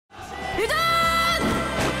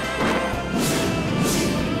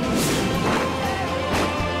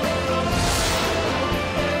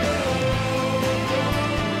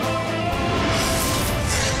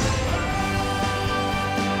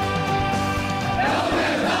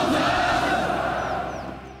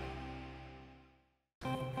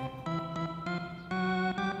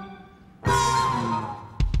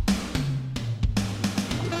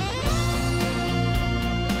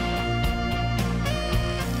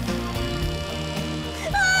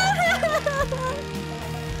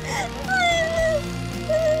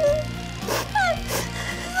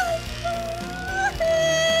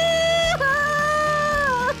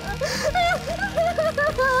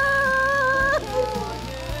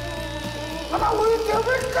为着要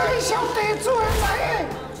介绍地主的来的，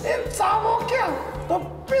因查某囝都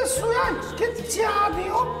必须要去吃牛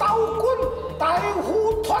刀滚，大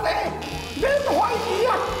夫脱的，免怀疑啊！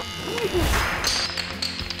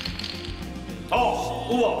哦，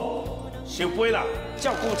有哦，烧杯啦，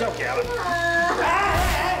照顾照行啦。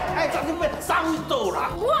哎，怎你要走倒啦？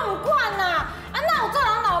我唔管啦，啊哪有做人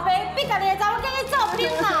老爸逼家己的查某囝去做兵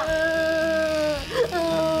啦？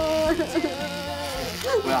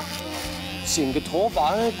不要，剪个头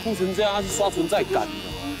发，哭成这样是刷存在感的。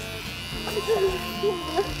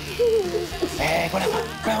哎，过来嘛，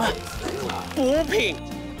过来嘛，补品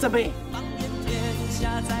这杯。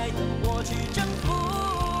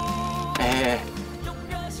哎，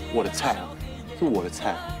我的菜啊，是我的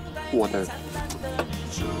菜，我的。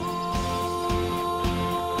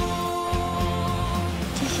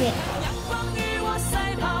谢谢。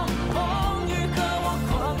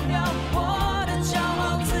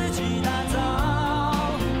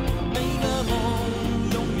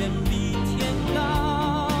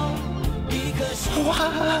 哇，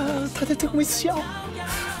他在对我笑，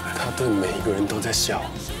他对每一个人都在笑。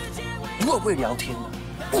不会聊天，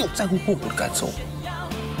不在乎过我的感受。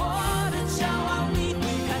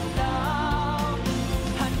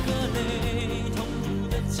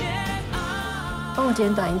帮我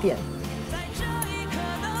剪短一点。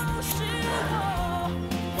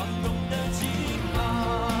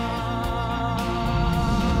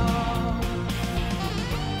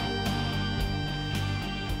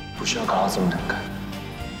不需要搞到这么难看。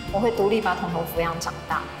我会独立把彤彤抚养长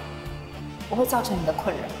大，我会造成你的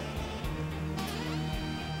困扰，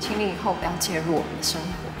请你以后不要介入我们的生活。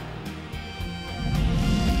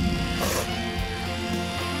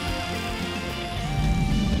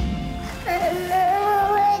妈妈，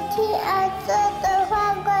我会听阿祖的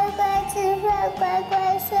话，乖乖吃饭，乖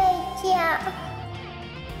乖睡觉。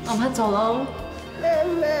妈妈走喽。妈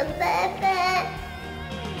妈，拜拜。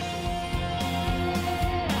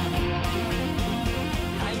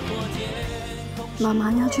 妈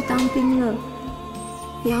妈要去当兵了，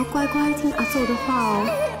你要乖乖听阿祖的话哦。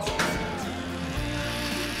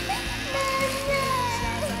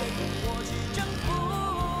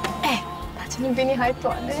哎，他前面比你还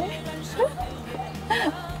短呢。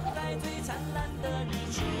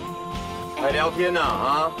还聊天呢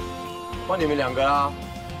啊？换你们两个啦，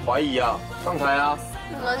怀疑啊，上台啊。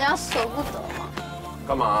人家舍不得嘛。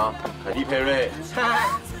干嘛？凯蒂佩瑞。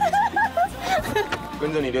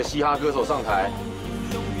跟着你的嘻哈歌手上台。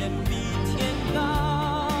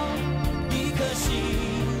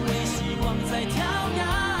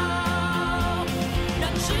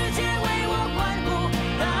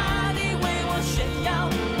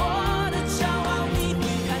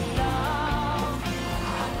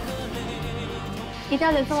 一定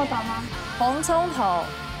要剪这么短吗？红葱头，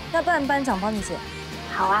要不然班长帮你剪。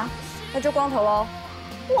好啊，那就光头喽。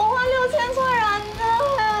我花6000块染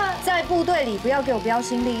的。在部队里不要给我标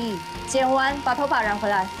新立异，剪完把头发染回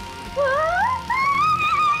来。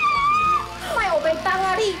卖我被当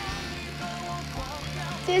啊你！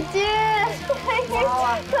姐姐，可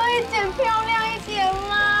以剪漂亮一点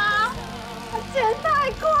吗？剪太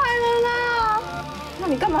快了啦！那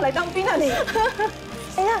你干嘛来当兵啊你？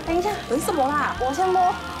等一下，等什么啦？我先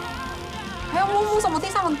摸。还要摸什么？地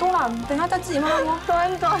上很多啦，等一下再自己慢慢摸。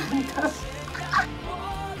短短的。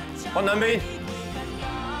换男兵。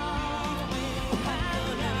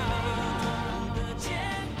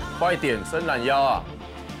快点，伸懒腰啊！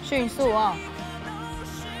迅速啊！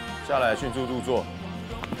下来，迅速入座。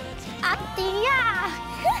阿迪呀！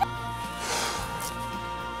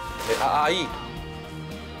阿姨，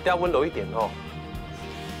要温柔一点哦，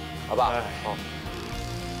好不好？哦。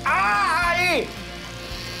 阿姨，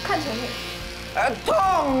看前面。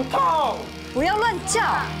痛痛！不要乱叫。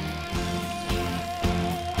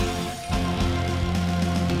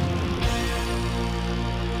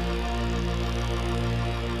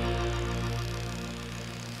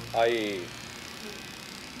阿姨，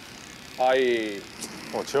阿姨，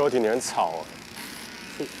我邱婷你很吵啊。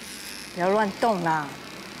不要乱动啦，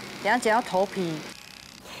等下剪到头皮。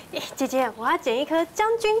姐姐，我要剪一颗将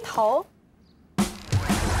军头。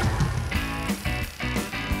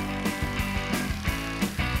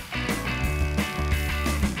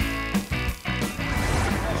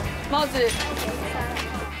 帽子、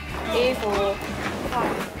衣服，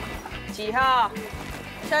几号？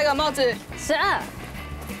下一个帽子12，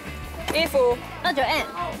衣服29N，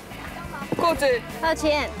裤子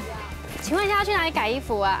27N。请问一下要去哪里改衣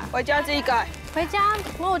服啊？回家自己改。回家？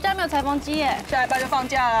我家没有裁缝机耶。下礼拜就放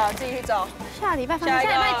假了，自己去找。下礼拜放假？下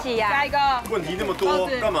礼拜几呀？下一个。问题那么多，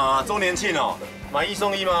干嘛？周年庆哦，买1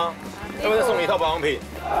送1吗？要不要再送你一套保养品？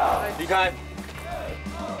离开。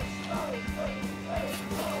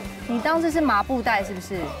你当这是麻布袋是不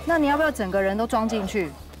是？那你要不要整个人都装进去？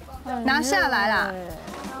拿下来啦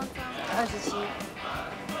！27。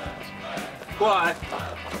过来，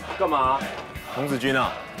干嘛？童子军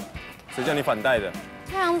啊？谁叫你反带的？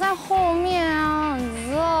太阳在后面啊，很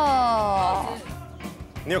热。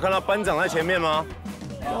你有看到班长在前面吗？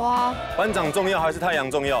有啊。班长重要还是太阳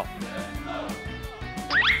重要？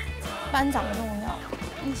班长重要。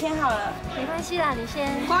你先好了，没关系啦，你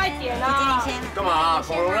先。快点啊！姐姐你先。干嘛？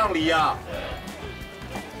孔融让梨啊？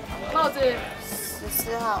帽子。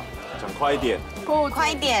14号。讲快一点。裤子。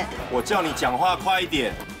快一点。我叫你讲话快一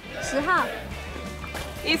点。10号。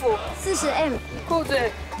衣服。40M。裤子。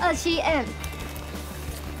27M。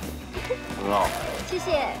很好。谢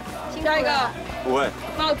谢。下一个。不会。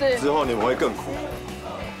帽子。之后你们会更苦。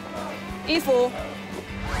衣服。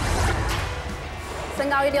身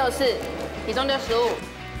高164，体重65。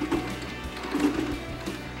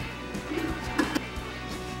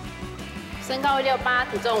身高168，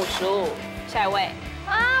体重55。下一位。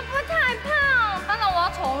啊，不会太胖。班长，我要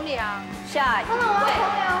从良。下一位。班长，我要从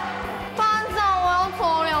良。班长，我要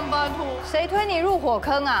从良，拜托。谁推你入火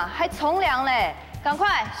坑啊？还从良嘞！赶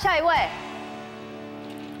快，下一位。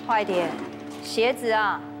快点，鞋子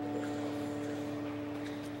啊！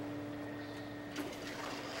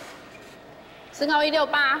身高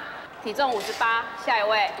168，体重58。下一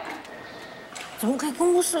位。怎么可以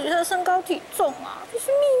公布谁的身高体重啊？这是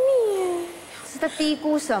秘密耶！是在低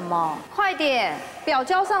估什么？快点，表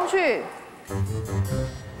交上去。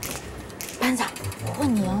班长，我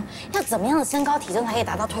问你哦，要怎么样的身高体重才可以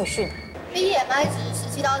达到退训？BMI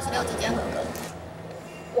值17到26之间合格。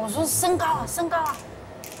我说身高啊，身高啊。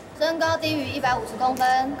身高低于150公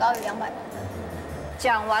分，高于200公分。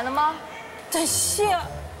讲完了吗？等下。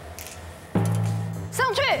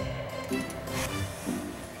上去。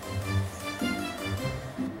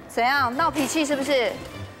怎样？闹脾气是不是？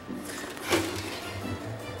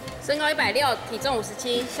身高160，体重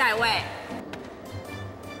57。下一位。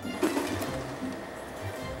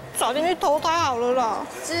早点去投胎好了啦。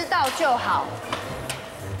知道就好。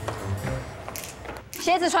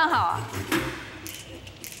鞋子穿好啊。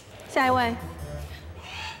下一位。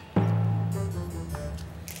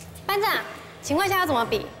班长，请问一下要怎么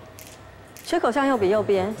比？缺口向右比右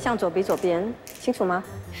边，向左比左边，清楚吗？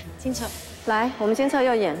清楚。来，我们先测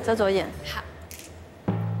右眼，遮左眼。好。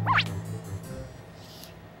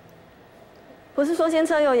不是说先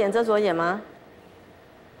测右眼，遮左眼吗？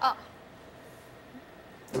哦。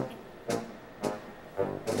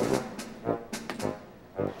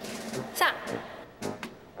上。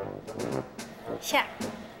下。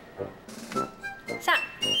上。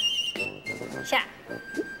下。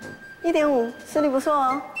1.5，视力不错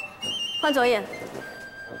哦。换左眼。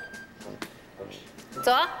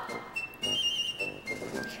左。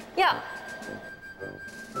右。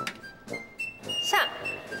上。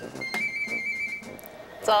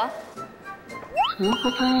左。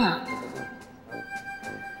会拍啊。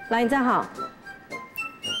来，你站好。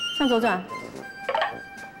向左转。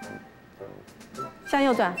向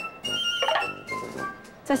右转。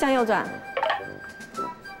再向右转。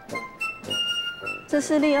这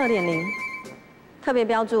视力2.0，特别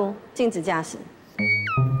标注禁止驾驶。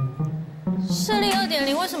视力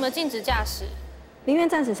2.0，为什么禁止驾驶？宁愿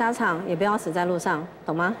战死沙场，也不要死在路上，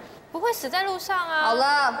懂吗？不会死在路上啊。好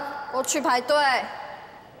了，过去排队。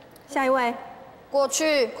下一位。过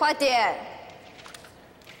去，快点。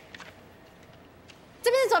这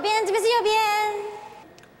边是左边，这边是右边。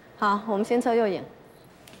好，我们先测右眼。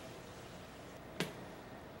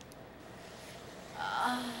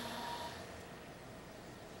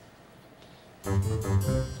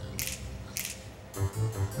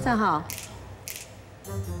站好。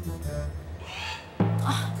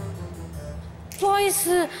不好意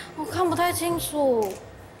思，我看不太清楚。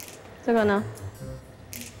这个呢？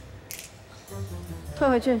退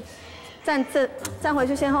回去，站回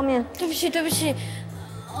去，先后面。对不起，对不起，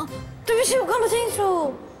对不起，我看不清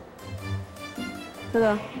楚。这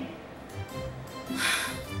个。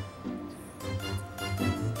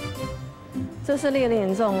这视力有点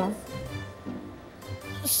严重哦。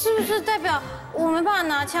是不是代表我没办法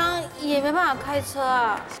拿枪，也没办法开车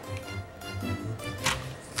啊？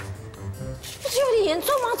不是有点严重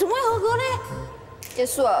吗？怎么会合格呢？结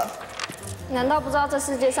束了。难道不知道这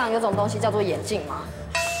世界上有种东西叫做眼镜吗？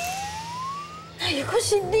那也快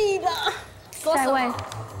尽力了。下一位。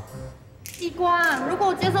机关，如果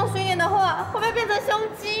我接受训练的话，会不会变成胸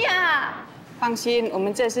肌呀？放心，我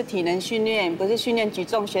们这是体能训练，不是训练举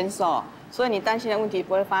重选手，所以你担心的问题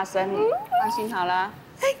不会发生。放心好了。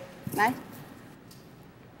来，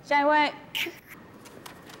下一位。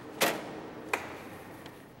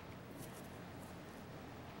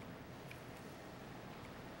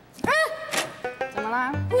常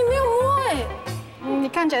啦。你没有摸哎。你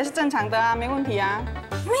看起来是正常的啊，没问题啊。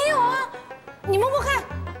没有啊，你摸摸看。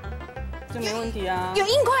这没问题啊。有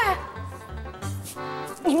硬块。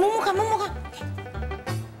你摸摸看，摸摸看。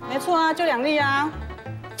没错啊，就2粒啊。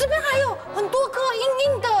这边还有很多颗硬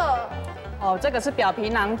硬的。哦，这个是表皮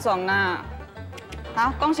囊肿啊。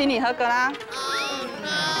好，恭喜你合格啦。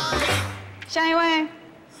下一位。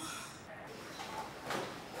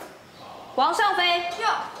往上飞，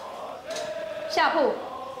下铺。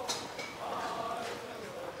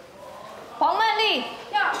黄曼丽，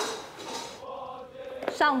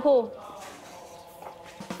上铺。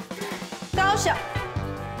高小，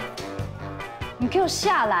你给我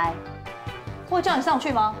下来！我有叫你上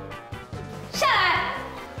去吗？下来！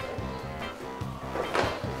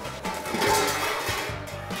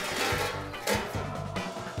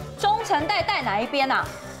中层带带哪一边啊？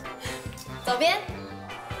左边。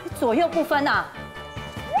你左右不分啊？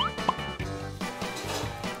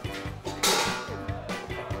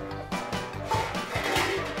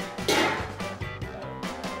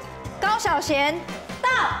高小贤，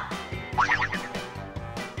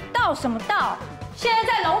到什么到？现在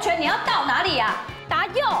在龙泉，你要到哪里呀？答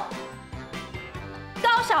右。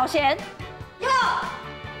高小贤，右。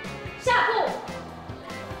下铺。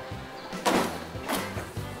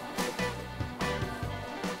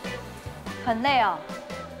很累哦。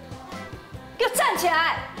给我站起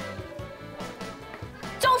来！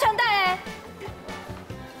中层带嘞，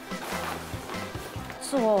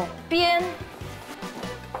左边。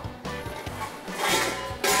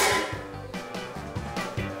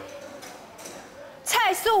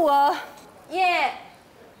蔡素娥，耶！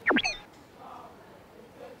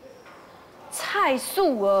蔡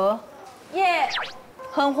素娥，耶！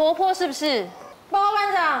很活泼是不是？报告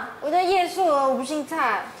班长，我叫叶素娥，我不姓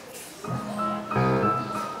蔡。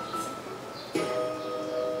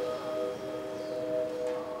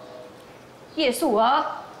叶素娥，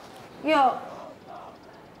右。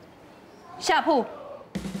下铺。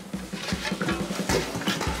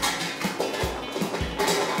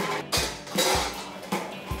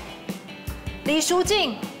李淑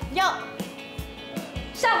静，右。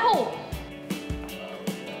上铺。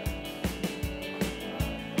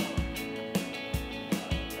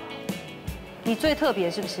你最特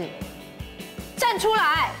别是不是？站出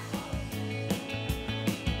来。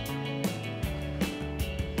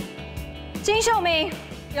金秀明，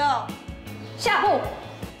右。下铺。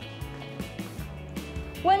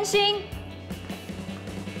温馨，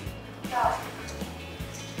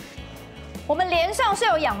我们连上是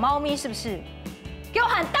有养猫咪是不是？给我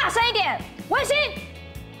喊大声一点！温馨，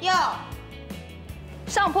右。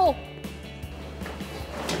上铺。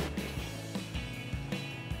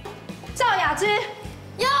赵雅芝，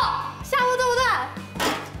右。下铺对不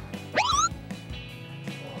对？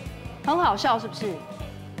很好笑是不是？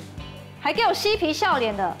还给我嬉皮笑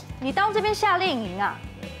脸的，你当这边夏令营啊？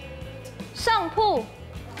上铺。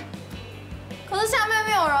可是下面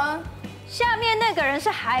没有人。下面那个人是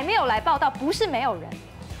还没有来报道，不是没有人。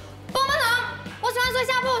报班长，我喜欢睡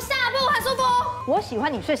下铺，下铺很舒服。我喜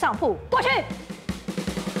欢你睡上铺，过去。